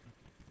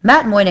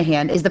Matt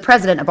Moynihan is the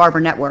president of Arbor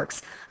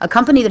Networks, a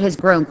company that has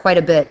grown quite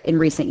a bit in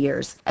recent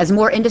years, as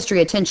more industry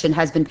attention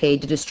has been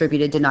paid to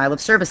distributed denial of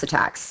service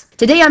attacks.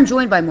 Today I'm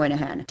joined by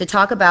Moynihan to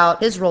talk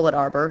about his role at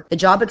Arbor, the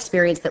job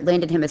experience that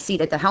landed him a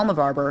seat at the helm of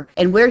Arbor,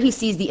 and where he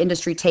sees the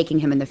industry taking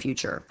him in the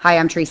future. Hi,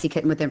 I'm Tracy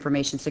Kitten with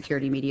Information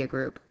Security Media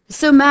Group.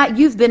 So Matt,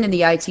 you've been in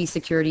the IT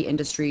security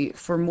industry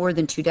for more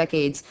than 2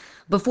 decades.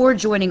 Before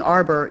joining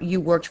Arbor,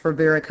 you worked for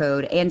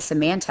Veracode and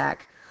Symantec.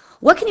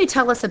 What can you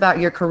tell us about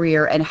your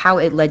career and how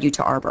it led you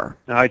to Arbor?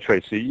 Hi,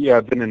 Tracy. Yeah,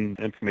 I've been in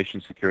information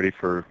security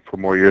for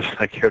more years than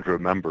I care to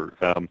remember.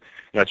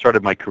 I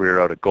started my career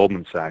out at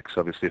Goldman Sachs,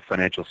 obviously a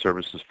financial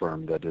services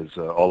firm that is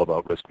all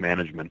about risk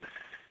management.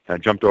 I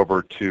jumped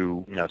over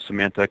to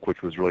Symantec,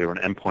 which was really around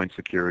endpoint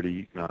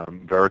security,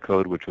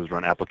 Veracode, which was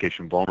around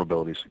application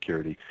vulnerability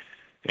security,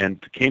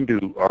 and came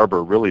to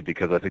Arbor really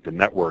because I think the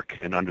network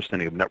and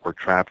understanding of network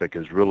traffic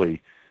is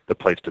really the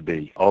place to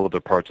be. All of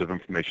the parts of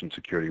information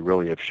security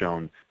really have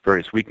shown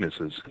various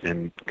weaknesses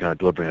in kind of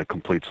delivering a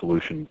complete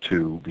solution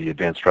to the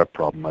advanced threat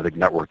problem. I think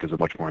network is a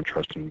much more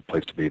interesting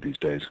place to be these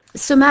days.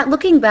 So Matt,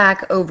 looking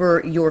back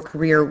over your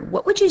career,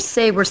 what would you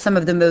say were some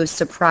of the most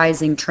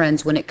surprising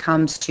trends when it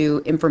comes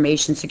to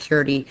information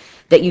security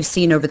that you've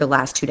seen over the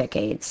last 2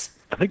 decades?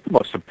 I think the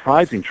most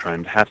surprising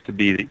trend has to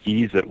be the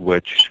ease at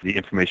which the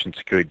information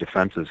security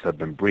defenses have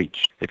been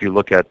breached. If you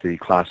look at the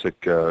classic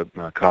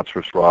cops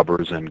versus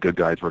robbers and good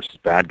guys versus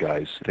bad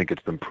guys, I think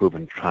it's been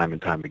proven time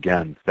and time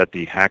again that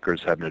the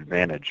hackers have an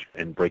advantage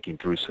in breaking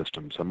through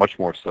systems, so much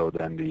more so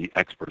than the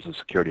experts, the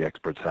security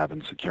experts have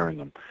in securing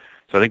them.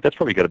 So I think that's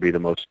probably got to be the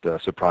most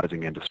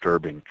surprising and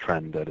disturbing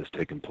trend that has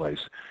taken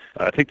place.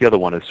 I think the other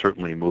one is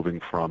certainly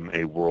moving from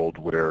a world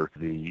where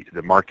the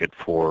market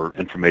for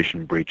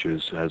information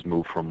breaches has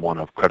moved from one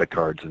of credit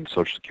cards and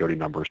social security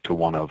numbers to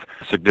one of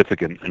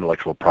significant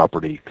intellectual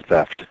property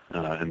theft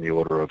in the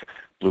order of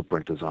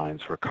blueprint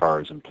designs for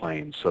cars and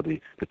planes. So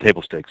the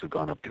table stakes have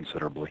gone up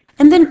considerably.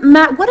 And then,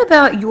 Matt, what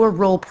about your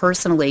role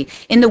personally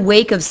in the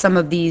wake of some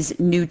of these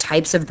new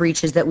types of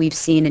breaches that we've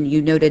seen, and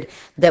you noted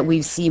that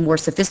we've seen more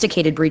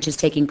sophisticated breaches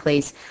taking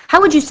place? How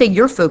would you say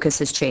your focus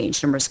has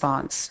changed in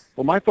response?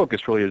 Well, my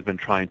focus really has been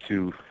trying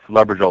to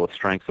leverage all the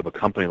strengths of a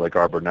company like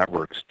Arbor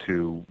Networks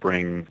to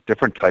bring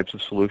different types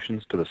of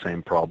solutions to the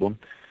same problem.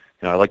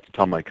 I like to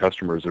tell my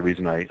customers the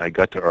reason I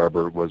got to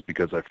Arbor was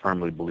because I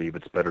firmly believe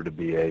it's better to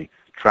be a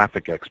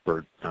traffic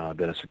expert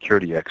than a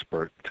security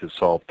expert to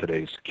solve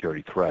today's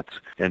security threats.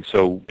 And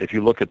so if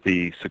you look at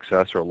the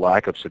success or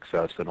lack of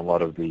success in a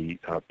lot of the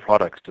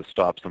products to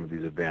stop some of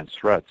these advanced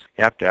threats,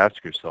 you have to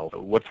ask yourself,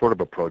 what sort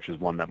of approach is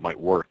one that might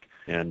work?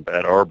 And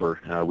at Arbor,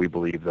 we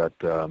believe that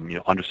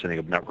understanding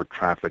of network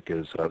traffic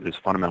is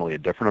fundamentally a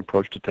different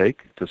approach to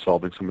take to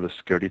solving some of the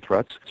security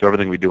threats. So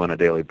everything we do on a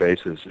daily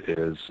basis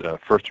is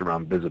first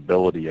around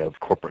visibility of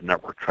corporate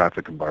network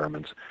traffic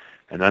environments,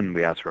 and then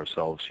we ask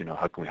ourselves,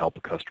 how can we help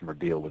a customer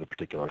deal with a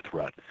particular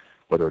threat,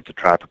 whether it's a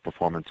traffic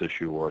performance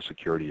issue or a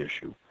security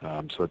issue.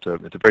 So it's a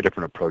very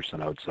different approach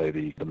than I would say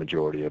the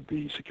majority of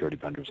the security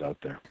vendors out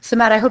there. So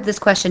Matt, I hope this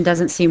question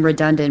doesn't seem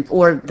redundant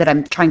or that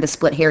I'm trying to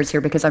split hairs here,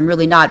 because I'm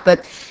really not,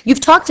 but you've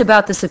talked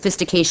about the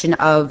sophistication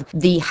of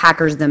the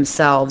hackers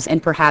themselves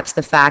and perhaps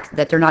the fact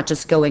that they're not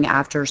just going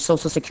after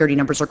social security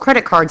numbers or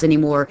credit cards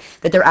anymore,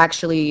 that they're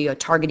actually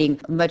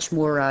targeting much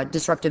more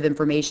disruptive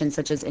information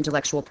such as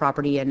intellectual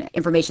property and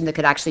information that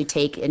could actually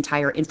take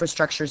entire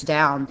infrastructures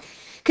down.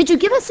 Could you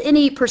give us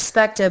any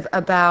perspective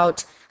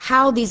about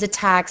how these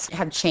attacks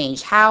have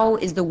changed? How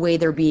is the way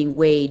they're being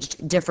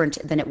waged different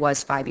than it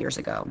was 5 years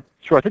ago?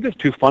 Sure. I think there's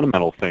two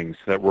fundamental things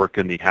that work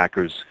in the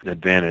hacker's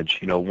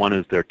advantage. One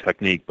is their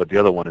technique, but the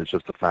other one is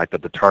just the fact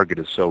that the target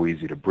is so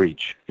easy to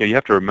breach. You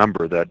have to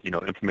remember that,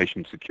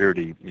 information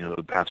security,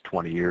 the past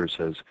 20 years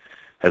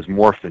has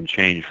morphed and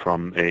changed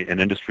from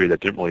an industry that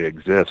didn't really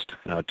exist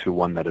to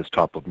one that is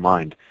top of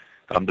mind.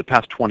 The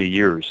past 20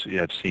 years, you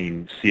have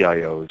seen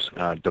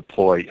CIOs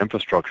deploy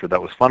infrastructure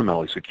that was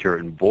fundamentally secure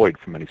and void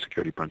from any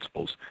security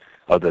principles,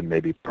 other than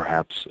maybe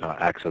perhaps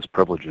access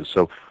privileges.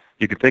 So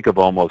you could think of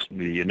almost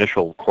the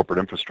initial corporate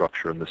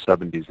infrastructure in the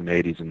 70s and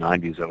 80s and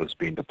 90s that was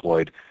being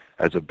deployed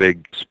as a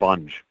big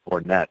sponge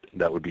or net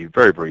that would be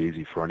very, very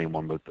easy for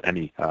anyone with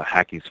any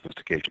hacking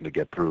sophistication to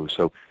get through.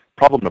 So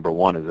problem number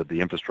one is that the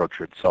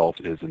infrastructure itself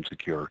is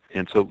insecure.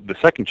 And so the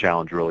second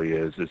challenge really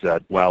is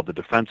that while the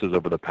defenses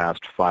over the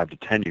past 5 to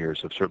 10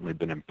 years have certainly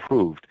been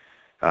improved,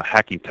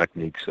 hacking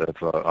techniques have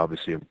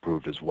obviously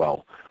improved as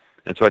well.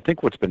 And so I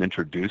think what's been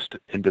introduced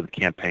into the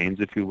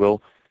campaigns, if you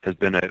will, has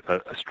been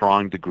a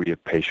strong degree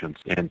of patience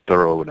and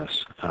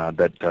thoroughness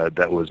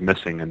that was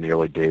missing in the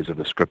early days of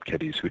the script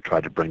kiddies who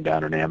tried to bring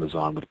down an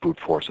Amazon with brute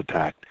force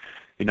attack.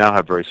 You now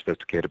have very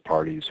sophisticated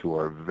parties who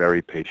are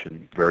very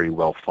patient, very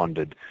well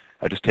funded,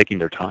 just taking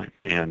their time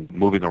and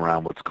moving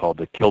around what's called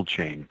the kill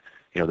chain,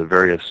 the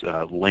various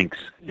links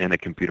in a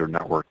computer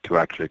network to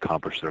actually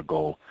accomplish their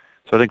goal.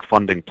 So I think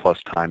funding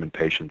plus time and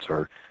patience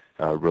are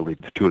really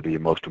two of the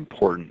most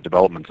important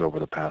developments over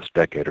the past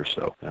decade or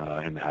so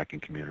in the hacking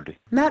community.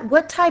 Matt,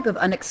 what type of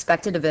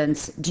unexpected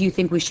events do you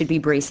think we should be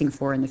bracing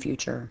for in the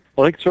future?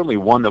 Well, I think certainly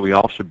one that we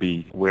all should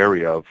be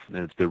wary of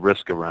is the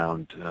risk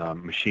around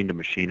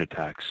machine-to-machine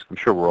attacks. I'm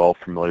sure we're all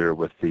familiar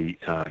with the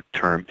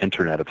term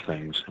Internet of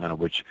Things,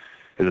 which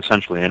is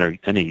essentially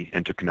any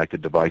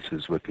interconnected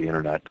devices with the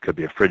Internet. It could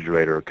be a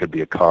refrigerator, it could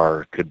be a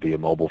car, it could be a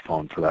mobile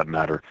phone for that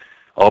matter.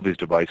 All these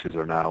devices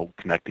are now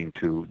connecting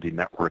to the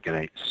network in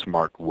a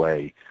smart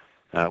way.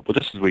 Well,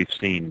 just as we've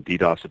seen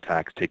DDoS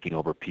attacks taking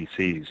over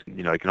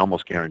PCs, I can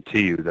almost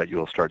guarantee you that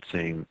you'll start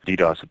seeing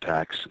DDoS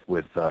attacks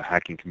with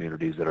hacking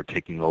communities that are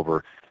taking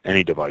over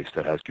any device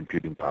that has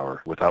computing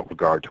power without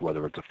regard to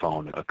whether it's a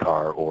phone, a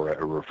car, or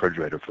a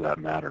refrigerator for that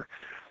matter.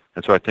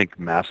 And so I think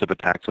massive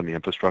attacks on the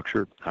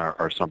infrastructure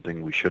are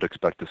something we should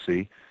expect to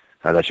see.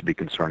 That should be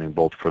concerning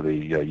both for the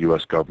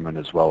U.S. government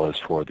as well as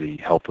for the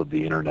health of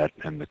the Internet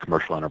and the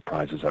commercial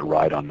enterprises that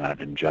ride on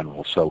that in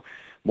general. So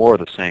more of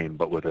the same,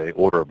 but with an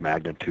order of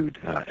magnitude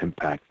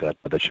impact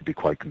that should be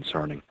quite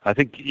concerning. I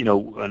think,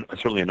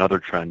 certainly another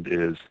trend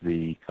is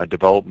the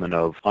development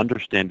of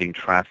understanding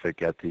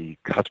traffic at the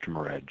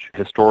customer edge.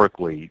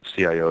 Historically,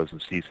 CIOs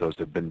and CISOs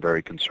have been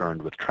very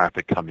concerned with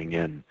traffic coming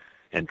in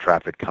and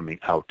traffic coming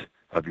out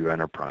of your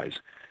enterprise,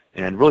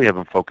 and really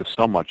haven't focused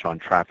so much on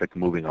traffic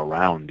moving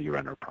around your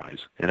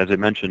enterprise. And as I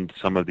mentioned,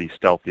 some of the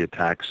stealthy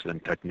attacks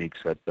and techniques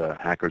that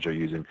hackers are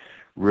using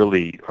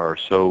really are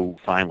so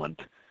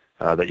silent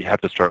that you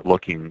have to start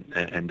looking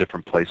in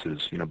different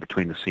places,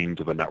 between the scenes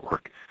of a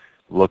network.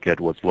 Look at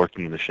what's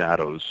lurking in the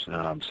shadows,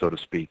 so to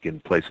speak, in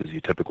places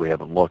you typically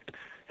haven't looked.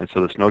 And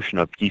so this notion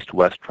of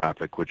east-west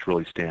traffic, which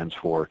really stands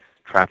for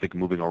traffic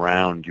moving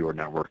around your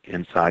network,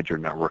 inside your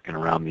network, and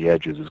around the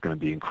edges, is going to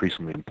be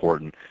increasingly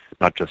important,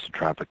 not just the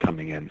traffic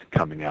coming in and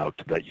coming out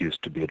that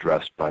used to be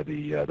addressed by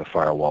the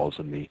firewalls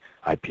and the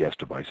IPS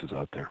devices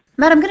out there.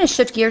 Matt, I'm going to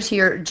shift gears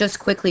here just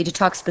quickly to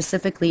talk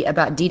specifically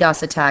about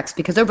DDoS attacks,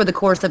 because over the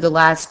course of the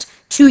last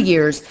 2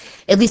 years,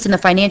 at least in the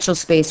financial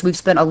space, we've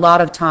spent a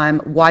lot of time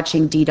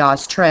watching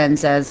DDoS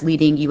trends as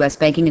leading U.S.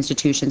 banking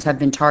institutions have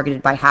been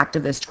targeted by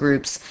hacktivist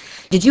groups.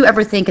 Did you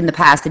ever think in the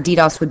past that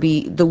DDoS would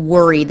be the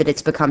worry that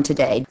it's become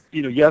today?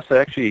 Yes,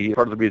 actually,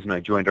 part of the reason I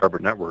joined Arbor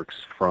Networks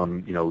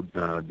from,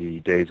 the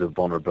days of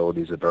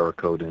vulnerabilities at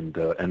Veracode and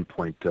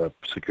endpoint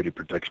security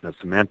protection at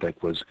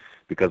Symantec was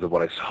because of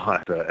what I saw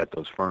at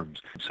those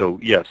firms. So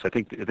yes, I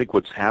think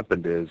what's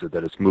happened is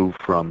that it's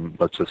moved from,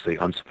 let's just say,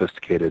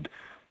 unsophisticated,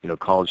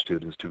 college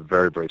students to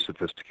very, very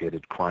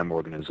sophisticated crime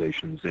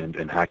organizations and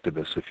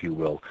hacktivists, if you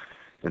will.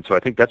 And so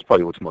I think that's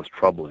probably what's most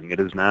troubling. It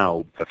is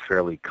now a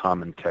fairly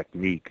common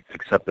technique,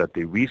 except that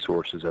the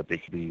resources at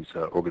these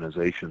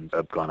organizations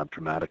have gone up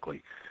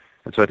dramatically.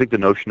 And so I think the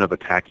notion of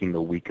attacking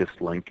the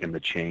weakest link in the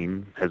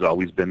chain has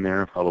always been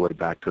there, all the way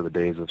back to the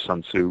days of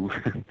Sun Tzu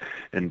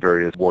and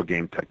various war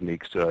game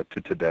techniques to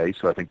today.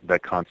 So I think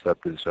that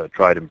concept is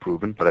tried and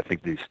proven, but I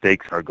think the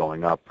stakes are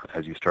going up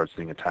as you start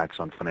seeing attacks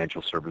on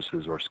financial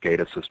services or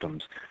SCADA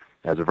systems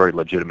as a very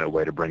legitimate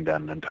way to bring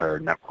down an entire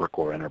network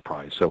or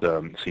enterprise. So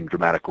seen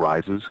dramatic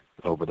rises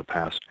over the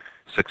past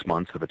 6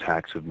 months of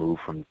attacks have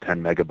moved from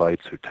 10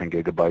 megabytes or 10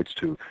 gigabytes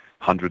to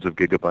hundreds of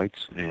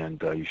gigabytes,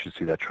 and you should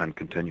see that trend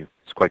continue.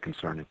 It's quite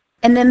concerning.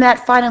 And then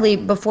Matt, finally,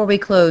 before we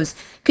close,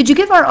 could you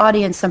give our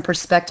audience some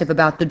perspective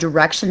about the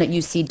direction that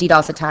you see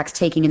DDoS attacks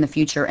taking in the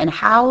future, and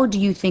how do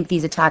you think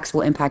these attacks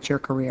will impact your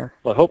career?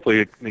 Well, hopefully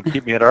it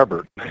keep me at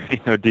Arbor.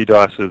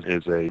 DDoS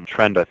is a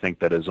trend, I think,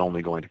 that is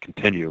only going to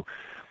continue.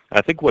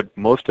 I think what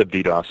most of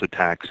DDoS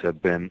attacks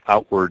have been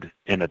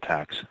outward-in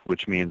attacks,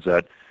 which means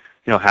that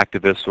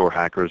hacktivists or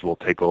hackers will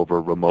take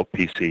over remote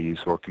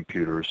PCs or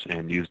computers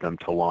and use them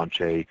to launch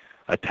a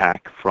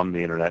attack from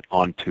the internet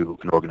onto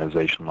an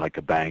organization like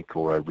a bank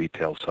or a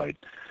retail site.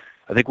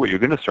 I think what you're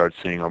going to start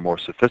seeing are more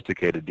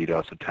sophisticated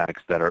DDoS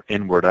attacks that are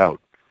inward out.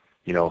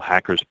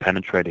 Hackers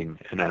penetrating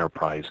an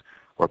enterprise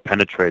or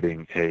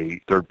penetrating a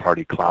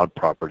third-party cloud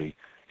property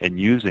and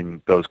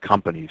using those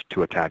companies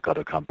to attack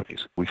other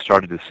companies. We've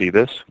started to see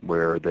this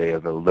where they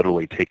have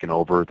literally taken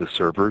over the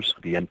servers.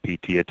 The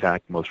NPT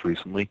attack most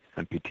recently,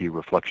 NPT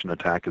reflection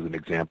attack is an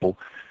example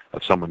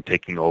of someone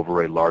taking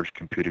over a large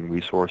computing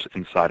resource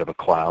inside of a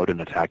cloud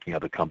and attacking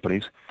other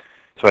companies.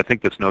 So I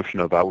think this notion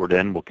of outward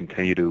in will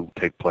continue to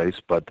take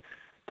place, but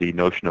the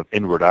notion of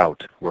inward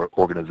out, where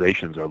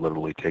organizations are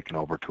literally taken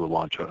over to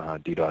launch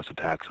DDoS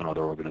attacks on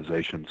other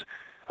organizations,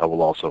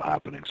 will also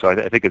happening. So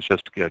I think it's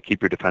just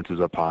keep your defenses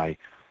up high,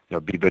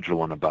 be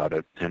vigilant about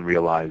it, and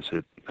realize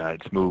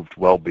it's moved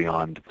well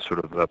beyond sort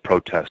of a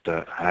protest,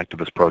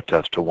 activist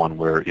protest, to one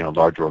where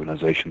large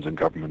organizations and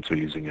governments are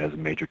using it as a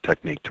major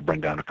technique to bring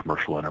down a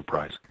commercial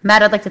enterprise.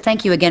 Matt, I'd like to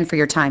thank you again for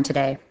your time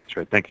today. That's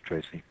right. Thank you,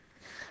 Tracy.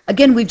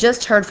 Again, we've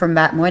just heard from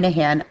Matt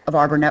Moynihan of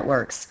Arbor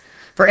Networks.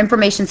 For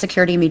Information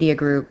Security Media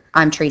Group,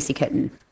 I'm Tracy Kitten.